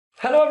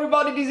Hello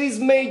everybody, this is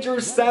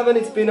Major 7.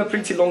 It's been a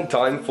pretty long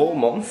time, 4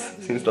 months,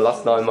 since the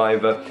last time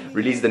I've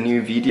released a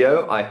new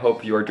video. I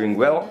hope you are doing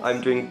well.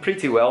 I'm doing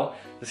pretty well.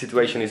 The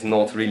situation is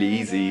not really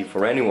easy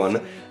for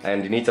anyone,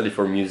 and in Italy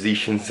for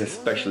musicians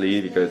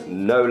especially, because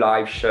no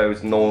live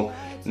shows, no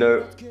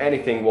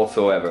anything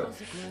whatsoever.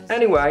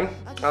 Anyway,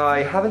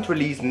 I haven't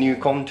released new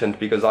content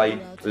because I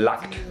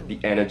lacked the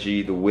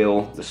energy, the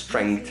will, the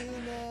strength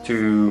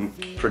to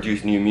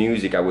produce new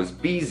music. I was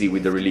busy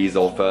with the release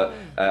of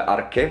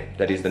Arche,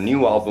 that is the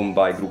new album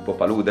by Gruppo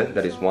Palude,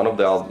 that is one of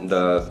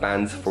the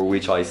bands for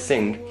which I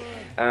sing,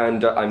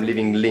 and I'm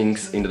leaving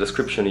links in the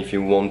description if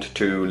you want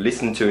to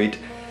listen to it.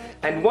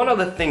 And one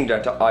other thing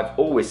that I've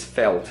always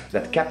felt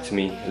that kept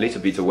me a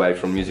little bit away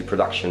from music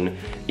production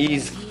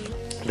is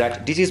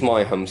that this is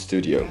my home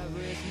studio.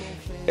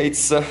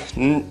 It's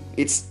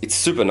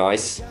super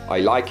nice, I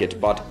like it,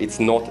 but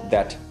it's not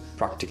that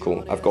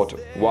practical. I've got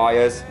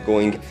wires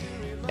going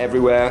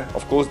everywhere.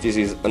 Of course, this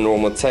is a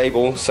normal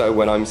table, so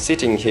when I'm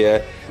sitting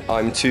here,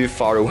 I'm too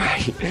far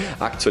away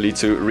actually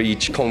to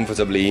reach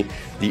comfortably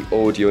the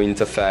audio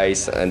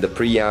interface and the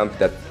preamp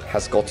that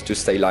has got to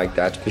stay like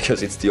that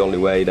because it's the only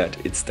way that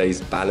it stays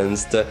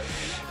balanced.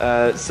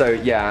 So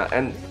yeah,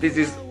 and this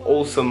is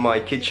also my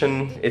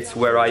kitchen. It's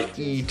where I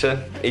eat.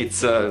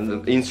 It's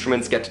the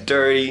instruments get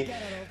dirty.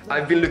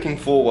 I've been looking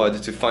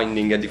forward to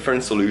finding a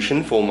different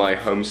solution for my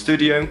home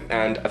studio,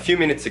 and a few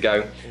minutes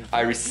ago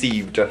I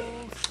received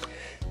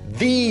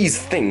these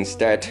things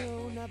that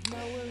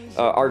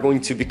are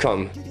going to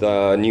become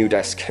the new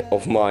desk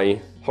of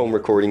my home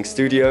recording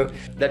studio.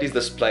 That is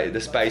the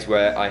space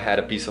where I had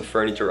a piece of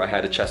furniture, I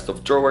had a chest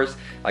of drawers,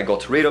 I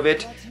got rid of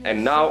it,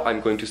 and now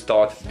I'm going to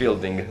start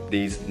building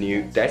this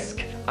new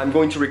desk. I'm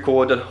going to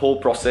record the whole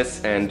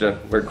process, and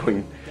we're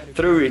going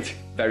through it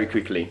very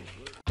quickly.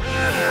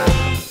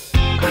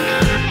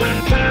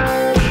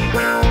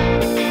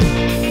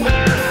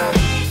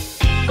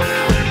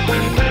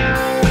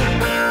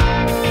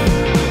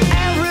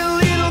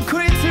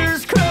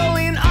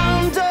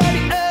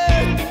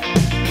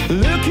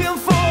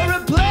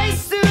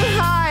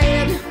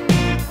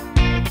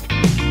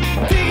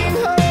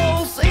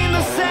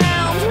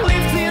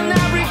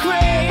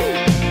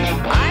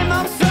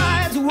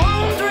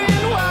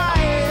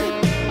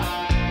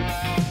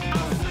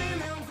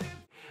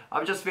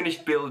 I've just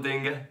finished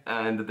building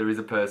and there is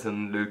a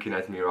person looking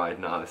at me right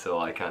now, so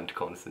I can't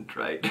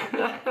concentrate.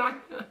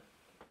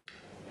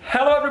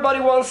 Hello everybody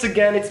once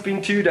again. It's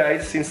been 2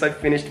 days since I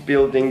finished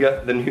building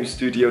the new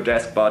studio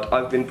desk, but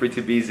I've been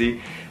pretty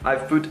busy.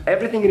 I've put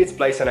everything in its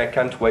place and I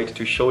can't wait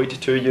to show it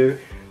to you.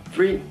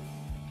 3,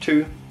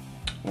 2,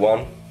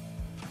 1,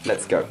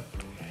 let's go.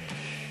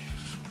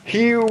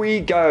 Here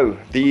we go.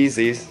 This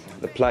is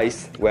the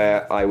place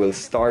where I will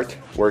start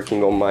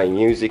working on my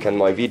music and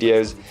my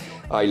videos.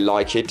 I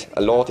like it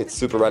a lot, it's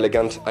super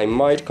elegant. I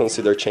might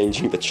consider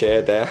changing the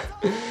chair there.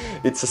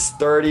 It's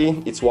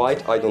sturdy, it's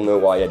white. I don't know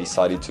why I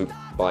decided to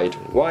buy it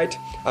white.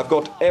 I've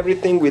got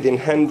everything within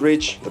hand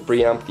reach, the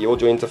preamp, the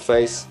audio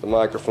interface, the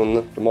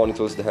microphone, the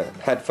monitors, the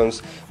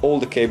headphones. All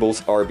the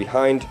cables are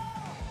behind,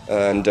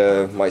 and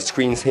my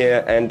screen's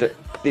here, and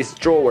this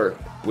drawer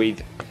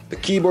with the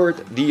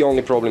keyboard. The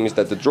only problem is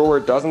that the drawer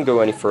doesn't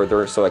go any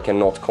further, so I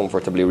cannot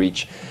comfortably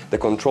reach the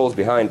controls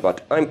behind,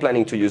 but I'm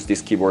planning to use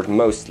this keyboard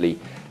mostly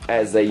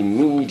as a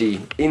MIDI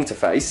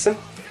interface.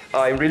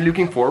 I'm really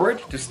looking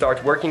forward to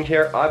start working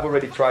here. I've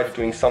already tried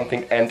doing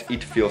something and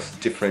it feels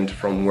different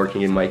from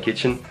working in my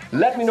kitchen.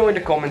 Let me know in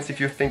the comments if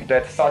you think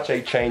that such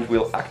a change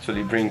will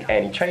actually bring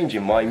any change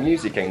in my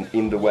music and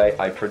in the way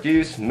I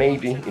produce,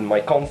 maybe in my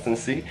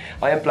constancy.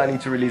 I am planning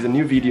to release a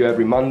new video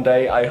every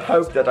Monday. I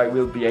hope that I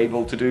will be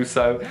able to do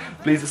so.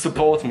 Please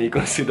support me,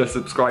 consider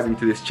subscribing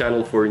to this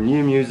channel for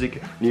new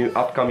music, new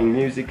upcoming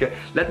music.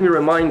 Let me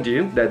remind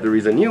you that there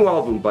is a new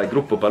album by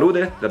Gruppo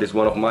Palude, that is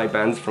one of my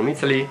bands from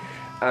Italy.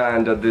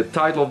 And the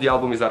title of the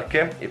album is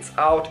Arche. It's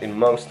out in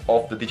most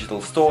of the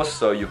digital stores,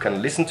 so you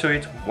can listen to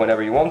it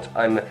whenever you want.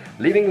 I'm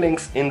leaving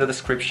links in the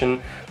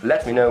description.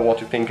 Let me know what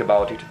you think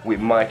about it. We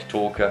might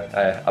talk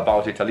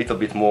about it a little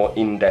bit more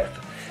in depth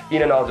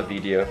in another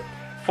video.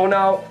 For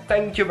now,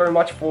 thank you very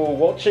much for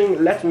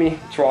watching. Let me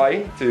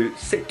try to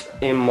sit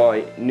in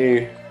my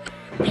new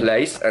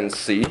place and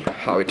see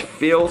how it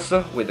feels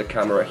with the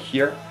camera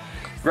here.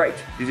 Great,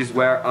 this is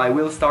where I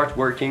will start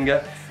working.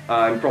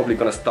 I'm probably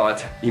gonna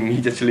start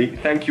immediately.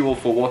 Thank you all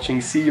for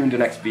watching. See you in the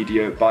next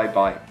video. Bye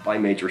bye. Bye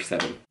Major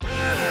 7.